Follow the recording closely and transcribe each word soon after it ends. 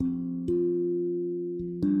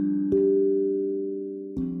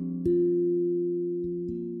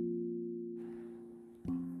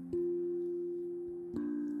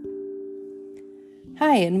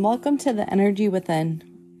Hi, and welcome to The Energy Within.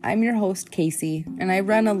 I'm your host, Casey, and I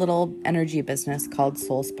run a little energy business called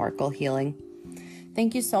Soul Sparkle Healing.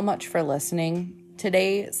 Thank you so much for listening.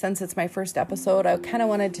 Today, since it's my first episode, I kind of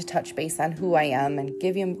wanted to touch base on who I am and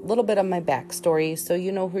give you a little bit of my backstory so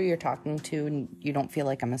you know who you're talking to and you don't feel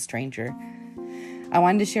like I'm a stranger. I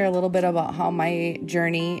wanted to share a little bit about how my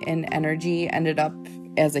journey in energy ended up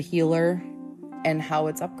as a healer and how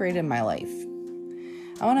it's upgraded my life.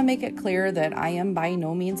 I want to make it clear that I am by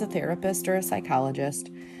no means a therapist or a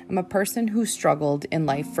psychologist. I'm a person who struggled in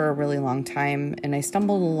life for a really long time, and I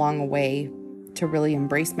stumbled along a way to really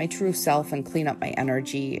embrace my true self and clean up my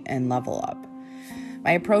energy and level up.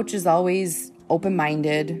 My approach is always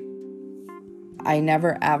open-minded. I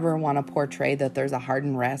never ever want to portray that there's a hard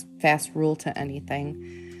and fast rule to anything.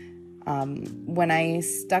 When I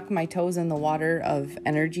stuck my toes in the water of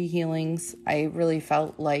energy healings, I really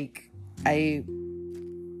felt like I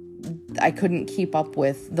couldn't keep up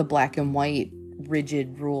with the black and white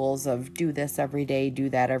rigid rules of do this every day, do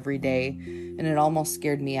that every day. And it almost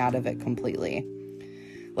scared me out of it completely.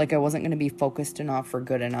 Like I wasn't going to be focused enough or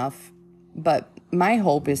good enough. But my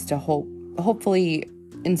hope is to hopefully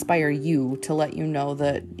inspire you to let you know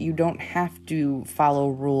that you don't have to follow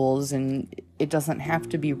rules and it doesn't have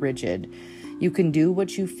to be rigid. You can do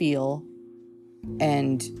what you feel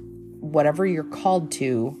and whatever you're called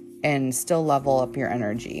to and still level up your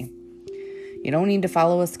energy. You don't need to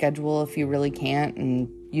follow a schedule if you really can't, and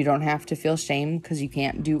you don't have to feel shame because you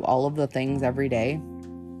can't do all of the things every day.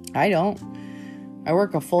 I don't. I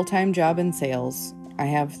work a full-time job in sales. I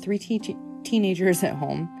have 3 teenagers at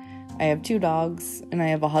home. I have 2 dogs, and I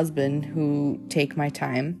have a husband who take my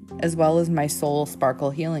time, as well as my Soul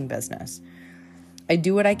Sparkle Healing business. I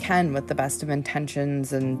do what I can with the best of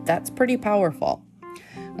intentions, and that's pretty powerful.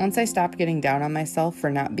 Once I stopped getting down on myself for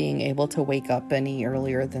not being able to wake up any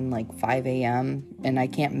earlier than like 5 a.m. and I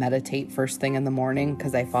can't meditate first thing in the morning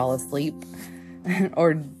because I fall asleep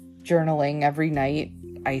or journaling every night,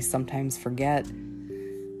 I sometimes forget.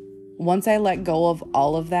 Once I let go of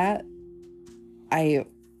all of that, I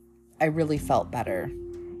really felt better.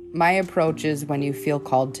 My approach is when you feel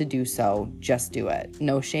called to do so, just do it.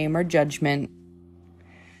 No shame or judgment.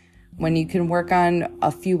 When you can work on a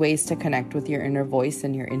few ways to connect with your inner voice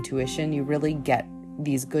and your intuition, you really get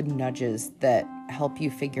these good nudges that help you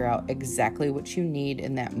figure out exactly what you need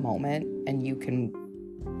in that moment, and you can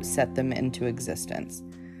set them into existence.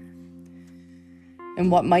 And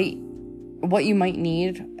what you might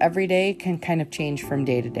need every day can kind of change from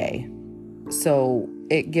day to day. So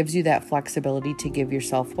it gives you that flexibility to give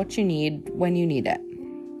yourself what you need when you need it.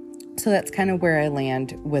 So that's kind of where I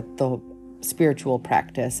land with the spiritual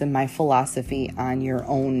practice and my philosophy on your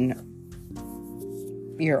own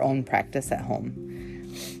practice at home.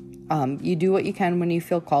 You do what you can when you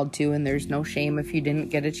feel called to, and there's no shame if you didn't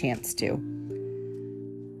get a chance to.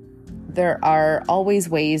 There are always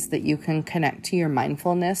ways that you can connect to your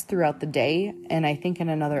mindfulness throughout the day, and I think in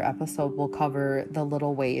another episode we'll cover the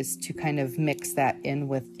little ways to kind of mix that in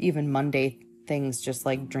with even Monday things, just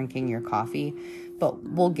like drinking your coffee, but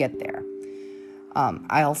we'll get there.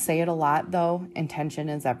 I'll say it a lot though, intention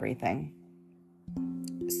is everything.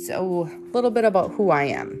 So a little bit about who I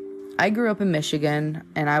am. I grew up in Michigan,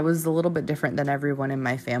 and I was a little bit different than everyone in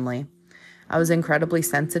my family. I was incredibly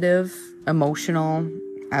sensitive, emotional.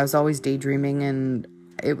 I was always daydreaming, and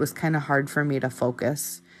it was kind of hard for me to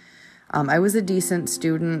focus. I was a decent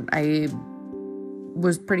student. I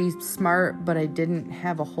was pretty smart, but I didn't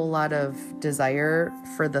have a whole lot of desire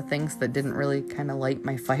for the things that didn't really kind of light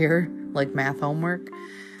my fire, like math homework.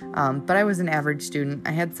 But I was an average student.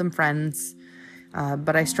 I had some friends,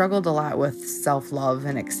 but I struggled a lot with self-love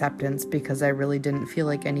and acceptance because I really didn't feel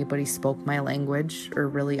like anybody spoke my language or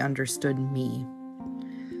really understood me.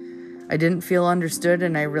 I didn't feel understood,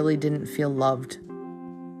 and I really didn't feel loved.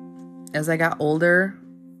 As I got older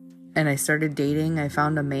and I started dating, I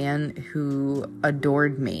found a man who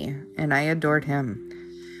adored me, and I adored him.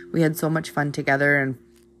 We had so much fun together, and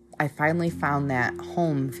I finally found that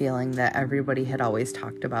home feeling that everybody had always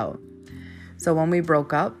talked about. So when we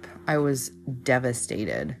broke up, I was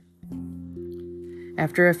devastated.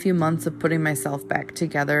 After a few months of putting myself back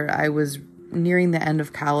together, I was nearing the end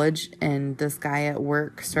of college, and this guy at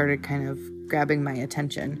work started kind of grabbing my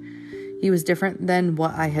attention. He was different than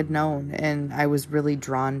what I had known, and I was really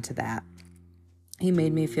drawn to that. He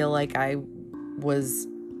made me feel like I was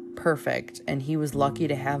perfect, and he was lucky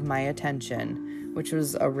to have my attention, which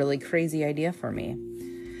was a really crazy idea for me.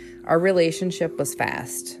 Our relationship was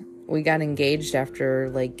fast. We got engaged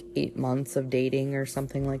after like 8 months of dating or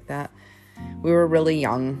something like that. We were really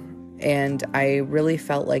young, and I really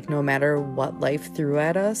felt like no matter what life threw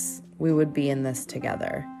at us, we would be in this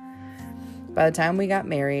together. By the time we got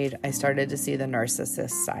married, I started to see the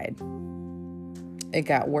narcissist side. It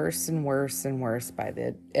got worse and worse and worse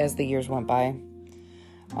as the years went by.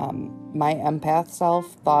 My empath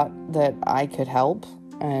self thought that I could help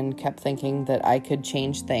and kept thinking that I could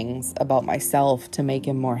change things about myself to make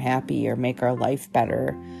him more happy or make our life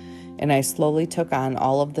better. And I slowly took on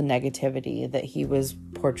all of the negativity that he was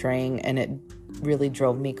portraying, and it really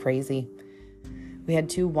drove me crazy. We had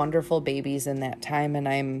 2 wonderful babies in that time, and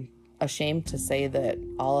I'm ashamed to say that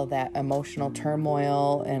all of that emotional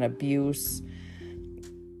turmoil and abuse,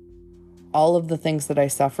 all of the things that I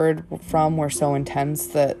suffered from were so intense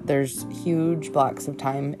that there's huge blocks of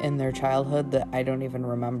time in their childhood that I don't even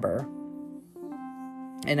remember.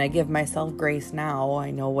 And I give myself grace now.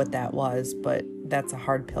 I know what that was, but that's a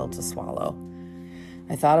hard pill to swallow.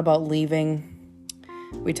 I thought about leaving.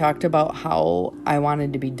 We talked about how I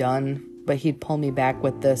wanted to be done, but he'd pull me back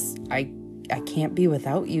with this, I can't be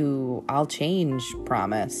without you. I'll change,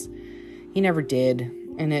 promise. He never did,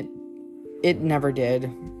 and it never did.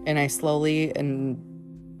 And I slowly and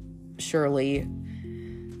surely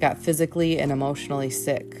got physically and emotionally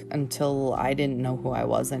sick until I didn't know who I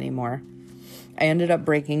was anymore. I ended up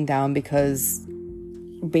breaking down because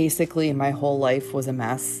basically my whole life was a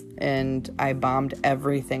mess and I bombed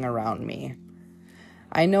everything around me.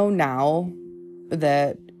 I know now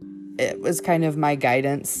that it was kind of my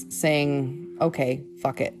guidance saying, okay,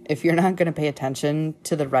 fuck it. If you're not going to pay attention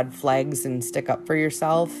to the red flags and stick up for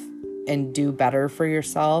yourself and do better for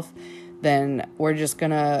yourself, then we're just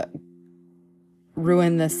going to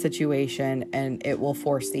ruin this situation and it will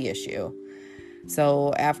force the issue.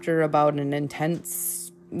 So after about an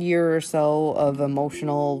intense year or so of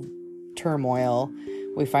emotional turmoil,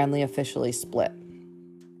 we finally officially split.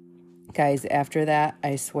 Guys, after that,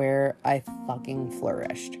 I swear I fucking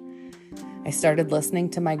flourished. I started listening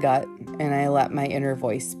to my gut and I let my inner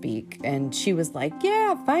voice speak. And she was like,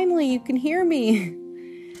 yeah, finally you can hear me.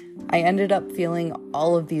 I ended up feeling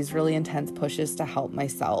all of these really intense pushes to help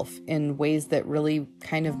myself in ways that really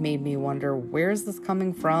kind of made me wonder, where is this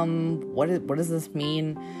coming from? What does this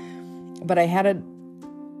mean? But I had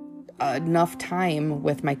enough time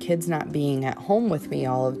with my kids not being at home with me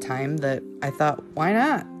all the time that I thought, why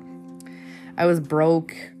not? I was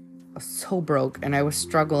broke, so broke, and I was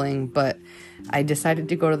struggling, but I decided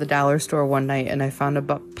to go to the dollar store one night and I found a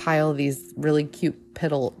pile of these really cute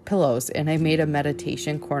pillows, and I made a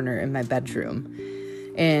meditation corner in my bedroom.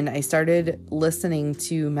 And I started listening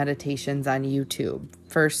to meditations on YouTube,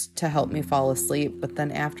 first to help me fall asleep, but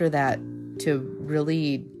then after that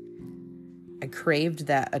I craved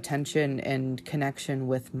that attention and connection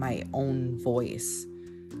with my own voice.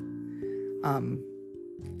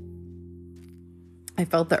 I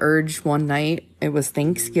felt the urge one night. It was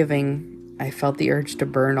Thanksgiving. I felt the urge to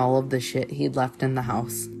burn all of the shit he'd left in the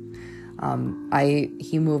house.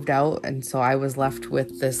 He moved out, and so I was left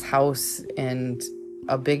with this house and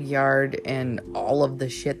a big yard and all of the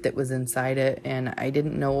shit that was inside it. And I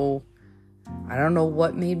don't know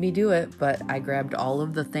what made me do it, but I grabbed all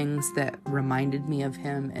of the things that reminded me of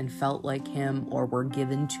him and felt like him or were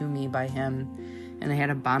given to me by him. And I had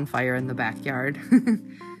a bonfire in the backyard.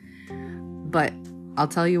 But I'll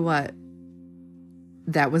tell you what,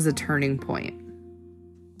 that was a turning point.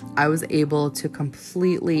 I was able to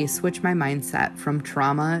completely switch my mindset from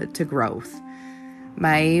trauma to growth.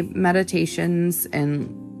 My meditations and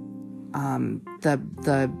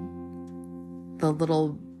the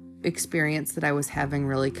little experience that I was having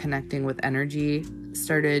really connecting with energy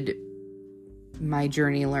started my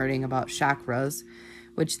journey learning about chakras,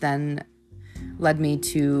 which then led me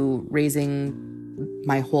to raising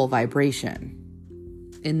my whole vibration.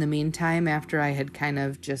 In the meantime, after I had kind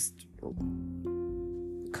of just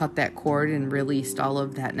cut that cord and released all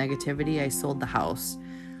of that negativity, I sold the house.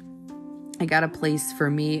 I got a place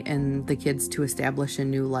for me and the kids to establish a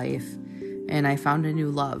new life, and I found a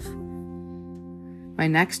new love. My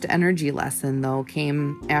next energy lesson, though,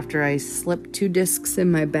 came after I slipped 2 discs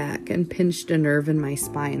in my back and pinched a nerve in my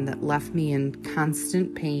spine that left me in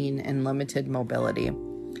constant pain and limited mobility.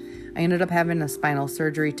 I ended up having a spinal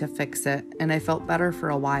surgery to fix it, and I felt better for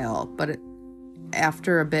a while, but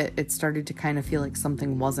after a bit, it started to kind of feel like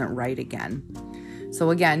something wasn't right again.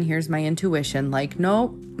 So again, here's my intuition, like,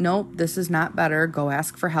 nope, this is not better, go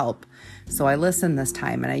ask for help. So I listened this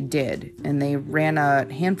time, and I did, and they ran a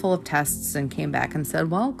handful of tests and came back and said,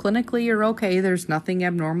 well, clinically you're okay, there's nothing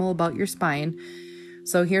abnormal about your spine,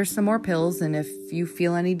 so here's some more pills, and if you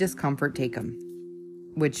feel any discomfort, take them,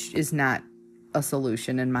 which is not a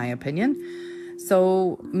solution in my opinion.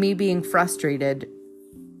 So me being frustrated,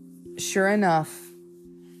 sure enough,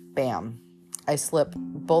 bam, I slip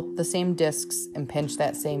both the same discs and pinch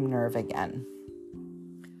that same nerve again.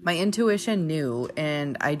 My intuition knew,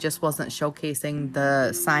 and I just wasn't showcasing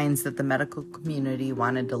the signs that the medical community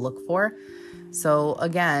wanted to look for. So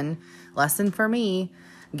again, lesson for me,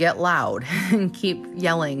 get loud and keep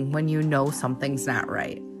yelling when you know something's not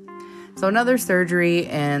right. So another surgery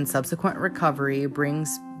and subsequent recovery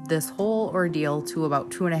brings this whole ordeal to about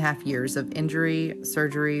 2.5 years of injury,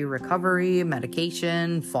 surgery, recovery,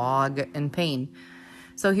 medication, fog, and pain.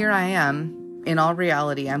 So here I am. In all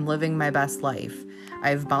reality, I'm living my best life.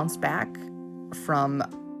 I've bounced back from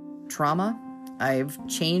trauma. I've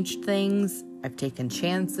changed things. I've taken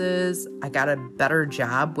chances. I got a better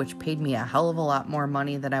job, which paid me a hell of a lot more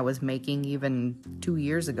money than I was making even 2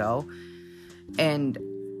 years ago. And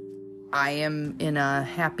I am in a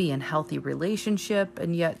happy and healthy relationship,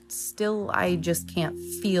 and yet still I just can't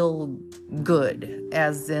feel good,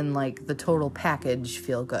 as in like the total package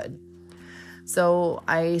feel good. So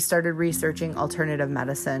I started researching alternative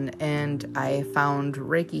medicine, and I found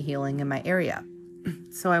Reiki healing in my area.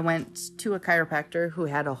 So I went to a chiropractor who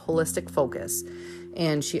had a holistic focus,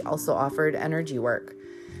 and she also offered energy work.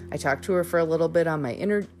 I talked to her for a little bit on my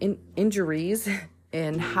injuries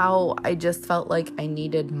and how I just felt like I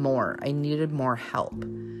needed more. I needed more help.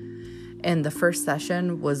 And the first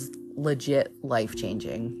session was legit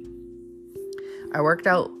life-changing. I walked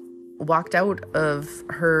out of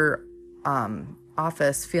her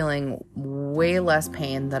office feeling way less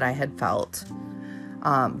pain than I had felt.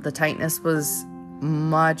 The tightness was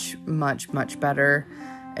much, much, much better,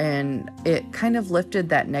 and it kind of lifted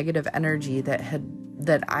that negative energy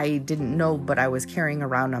that I didn't know, but I was carrying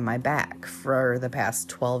around on my back for the past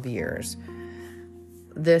 12 years.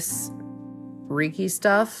 This Reiki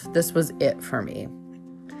stuff, this was it for me.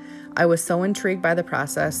 I was so intrigued by the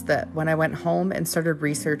process that when I went home and started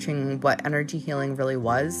researching what energy healing really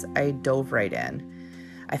was, I dove right in.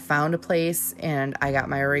 I found a place and I got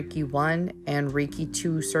my Reiki 1 and Reiki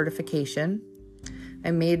 2 certification. I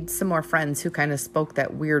made some more friends who kind of spoke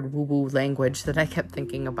that weird woo-woo language that I kept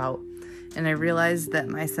thinking about. And I realized that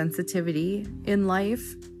my sensitivity in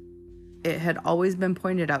life, it had always been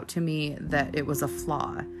pointed out to me that it was a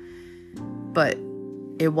flaw. But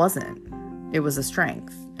it wasn't. It was a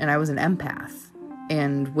strength. And I was an empath.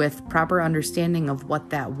 And with proper understanding of what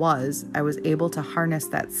that was, I was able to harness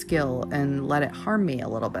that skill and let it harm me a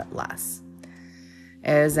little bit less.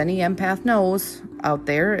 As any empath knows out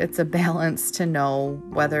there, it's a balance to know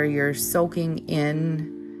whether you're soaking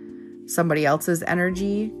in somebody else's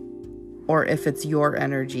energy or if it's your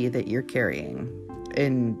energy that you're carrying.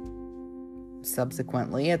 And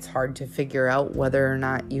subsequently, it's hard to figure out whether or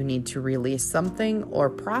not you need to release something or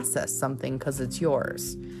process something because it's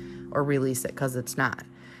yours, or release it because it's not.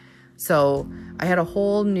 So I had a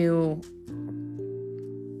whole new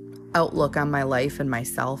outlook on my life and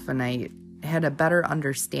myself, and I had a better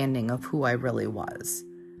understanding of who I really was.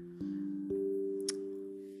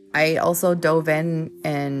 I also dove in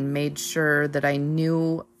and made sure that I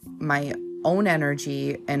knew my own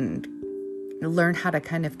energy and learned how to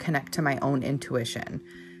kind of connect to my own intuition.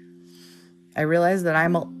 I realized that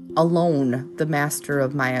I'm alone the master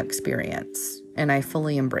of my experience, and I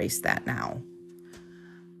fully embrace that now.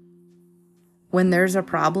 When there's a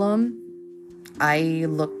problem, I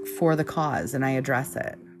look for the cause and I address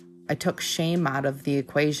it. I took shame out of the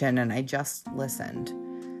equation and I just listened.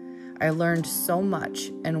 I learned so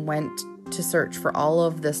much and went to search for all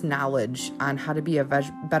of this knowledge on how to be a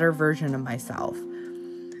better version of myself.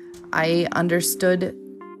 I understood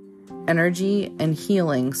energy and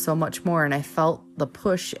healing so much more, and I felt the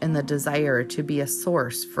push and the desire to be a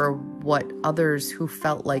source for what others who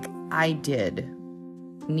felt like I did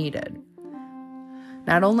needed.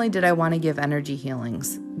 Not only did I want to give energy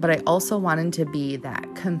healings, but I also wanted to be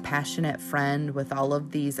that compassionate friend with all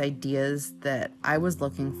of these ideas that I was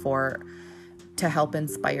looking for to help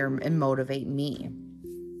inspire and motivate me.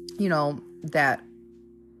 You know,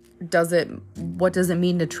 what does it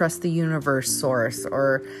mean to trust the universe source?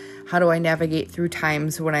 Or how do I navigate through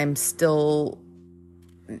times when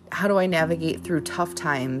how do I navigate through tough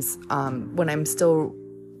times when I'm still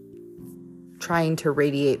trying to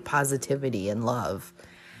radiate positivity and love?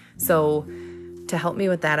 So to help me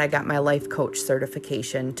with that, I got my life coach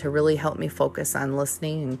certification to really help me focus on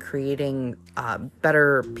listening and creating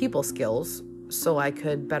better people skills so I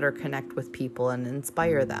could better connect with people and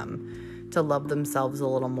inspire them to love themselves a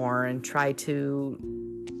little more and try to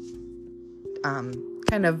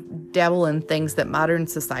kind of dabble in things that modern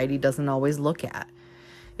society doesn't always look at.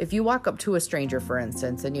 If you walk up to a stranger, for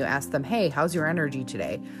instance, and you ask them, hey, how's your energy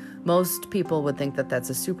today? Most people would think that that's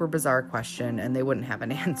a super bizarre question and they wouldn't have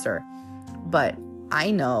an answer. But I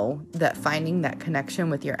know that finding that connection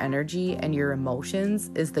with your energy and your emotions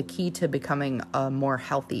is the key to becoming a more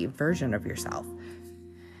healthy version of yourself.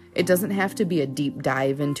 It doesn't have to be a deep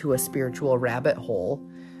dive into a spiritual rabbit hole.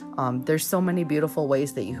 There's so many beautiful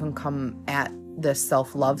ways that you can come at this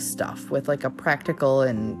self-love stuff with like a practical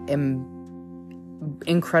and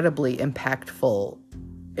incredibly impactful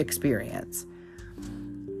experience.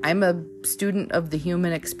 I'm a student of the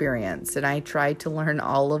human experience, and I try to learn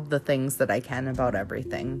all of the things that I can about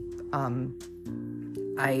everything.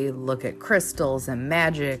 I look at crystals and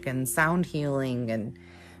magic and sound healing and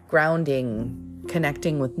grounding,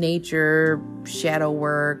 connecting with nature, shadow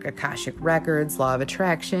work, Akashic records, law of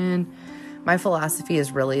attraction. My philosophy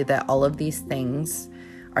is really that all of these things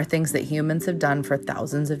are things that humans have done for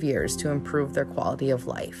thousands of years to improve their quality of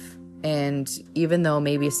life. And even though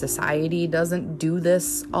maybe society doesn't do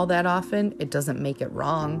this all that often, it doesn't make it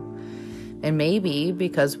wrong. And maybe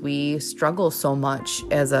because we struggle so much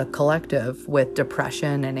as a collective with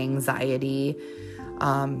depression and anxiety,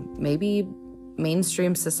 maybe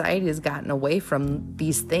mainstream society has gotten away from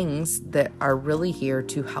these things that are really here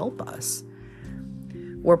to help us.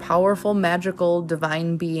 We're powerful, magical,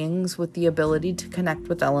 divine beings with the ability to connect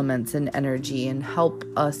with elements and energy and help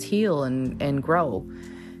us heal and grow.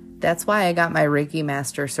 That's why I got my Reiki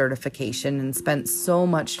Master certification and spent so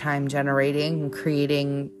much time generating and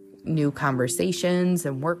creating new conversations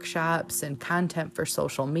and workshops and content for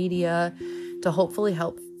social media to hopefully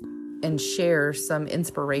help and share some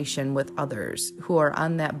inspiration with others who are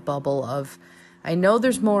on that bubble of, I know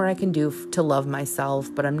there's more I can do to love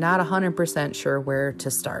myself, but I'm not 100% sure where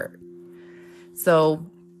to start. So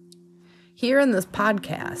here in this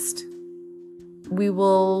podcast, we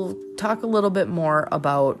will talk a little bit more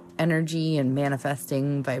about energy and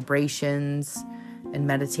manifesting, vibrations, and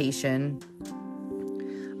meditation.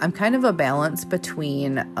 I'm kind of a balance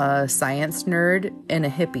between a science nerd and a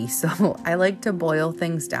hippie, so I like to boil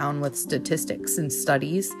things down with statistics and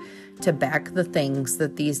studies to back the things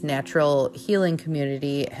that these natural healing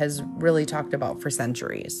community has really talked about for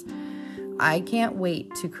centuries. I can't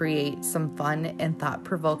wait to create some fun and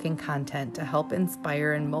thought-provoking content to help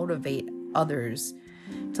inspire and motivate others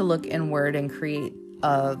to look inward and create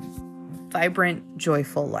a vibrant,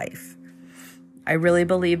 joyful life. I really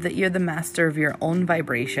believe that you're the master of your own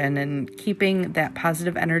vibration, and keeping that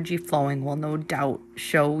positive energy flowing will no doubt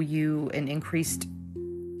show you an increased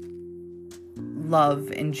love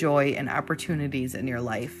and joy and opportunities in your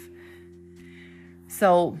life.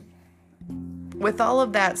 So with all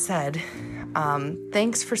of that said,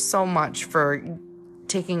 thanks for so much for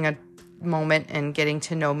taking a moment and getting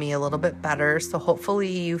to know me a little bit better. So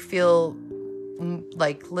hopefully you feel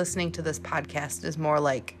like listening to this podcast is more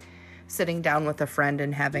like sitting down with a friend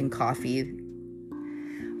and having coffee.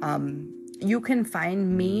 You can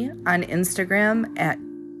find me on Instagram at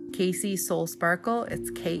Casey Soul Sparkle.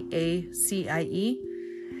 It's KACIE,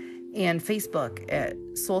 and Facebook at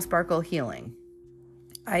Soul Sparkle Healing.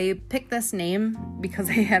 I picked this name because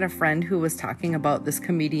I had a friend who was talking about this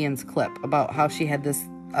comedian's clip about how she had this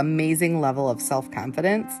amazing level of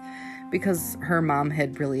self-confidence because her mom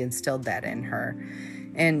had really instilled that in her.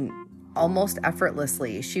 And almost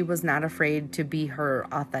effortlessly, she was not afraid to be her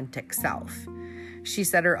authentic self. She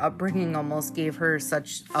said her upbringing almost gave her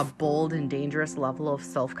such a bold and dangerous level of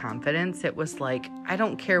self-confidence. It was like, I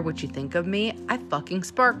don't care what you think of me, I fucking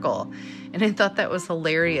sparkle. And I thought that was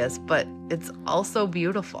hilarious, but it's also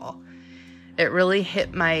beautiful. It really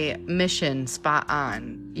hit my mission spot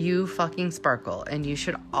on. You fucking sparkle, and you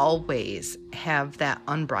should always have that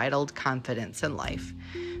unbridled confidence in life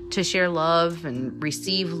to share love and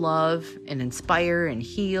receive love and inspire and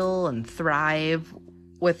heal and thrive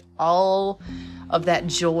with all of that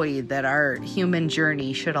joy that our human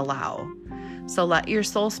journey should allow. So let your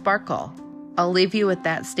soul sparkle. I'll leave you with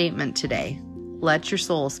that statement today. Let your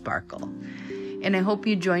soul sparkle. And I hope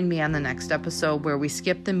you join me on the next episode where we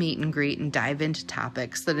skip the meet and greet and dive into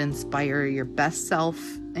topics that inspire your best self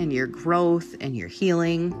and your growth and your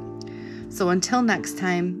healing. So until next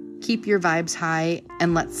time, keep your vibes high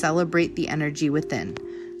and let's celebrate the energy within.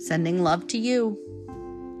 Sending love to you.